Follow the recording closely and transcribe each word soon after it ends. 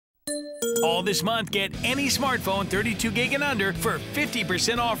All this month, get any smartphone 32 gig and under for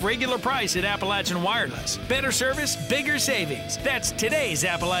 50% off regular price at Appalachian Wireless. Better service, bigger savings. That's today's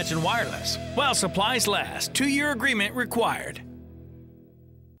Appalachian Wireless. While supplies last, 2-year agreement required.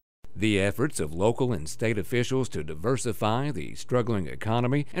 The efforts of local and state officials to diversify the struggling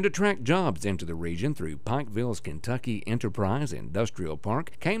economy and attract jobs into the region through Pikeville's Kentucky Enterprise Industrial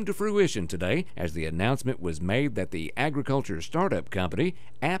Park came to fruition today as the announcement was made that the agriculture startup company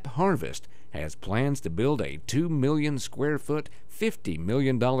AppHarvest has plans to build a 2 million square foot, $50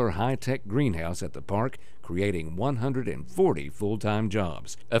 million high-tech greenhouse at the park, creating 140 full-time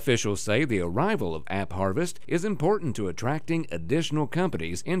jobs. Officials say the arrival of AppHarvest is important to attracting additional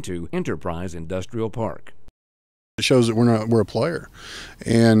companies into Enterprise Industrial Park. It shows that we're a player,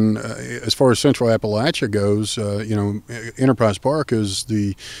 and as far as Central Appalachia goes, Enterprise Park is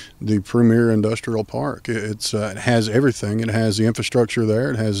the premier industrial park. It has everything. It has the infrastructure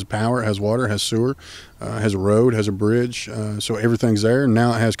there. It has power. It has water. It has sewer. Has a road. Has a bridge. So everything's there. And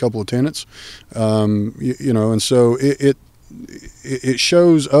now it has a couple of tenants. And so it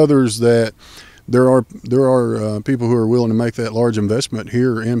shows others that there are people who are willing to make that large investment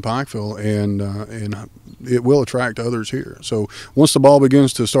here in Pikeville, and it will attract others here. So once the ball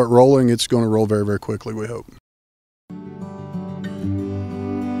begins to start rolling, it's going to roll very, very quickly, we hope.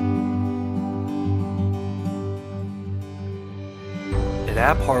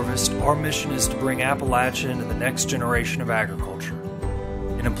 At AppHarvest, our mission is to bring Appalachia into the next generation of agriculture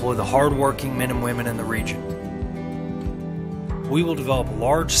and employ the hard-working men and women in the region. We will develop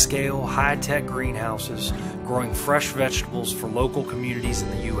large-scale, high-tech greenhouses growing fresh vegetables for local communities in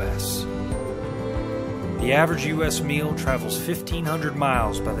the U.S. The average U.S. meal travels 1,500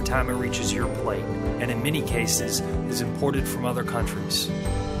 miles by the time it reaches your plate, and in many cases is imported from other countries.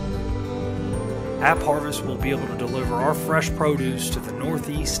 AppHarvest will be able to deliver our fresh produce to the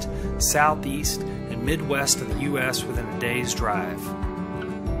Northeast, Southeast, and Midwest of the U.S. within a day's drive.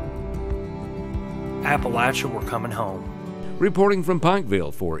 Appalachia, we're coming home. Reporting from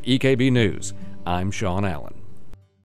Pikeville for EKB News, I'm Sean Allen.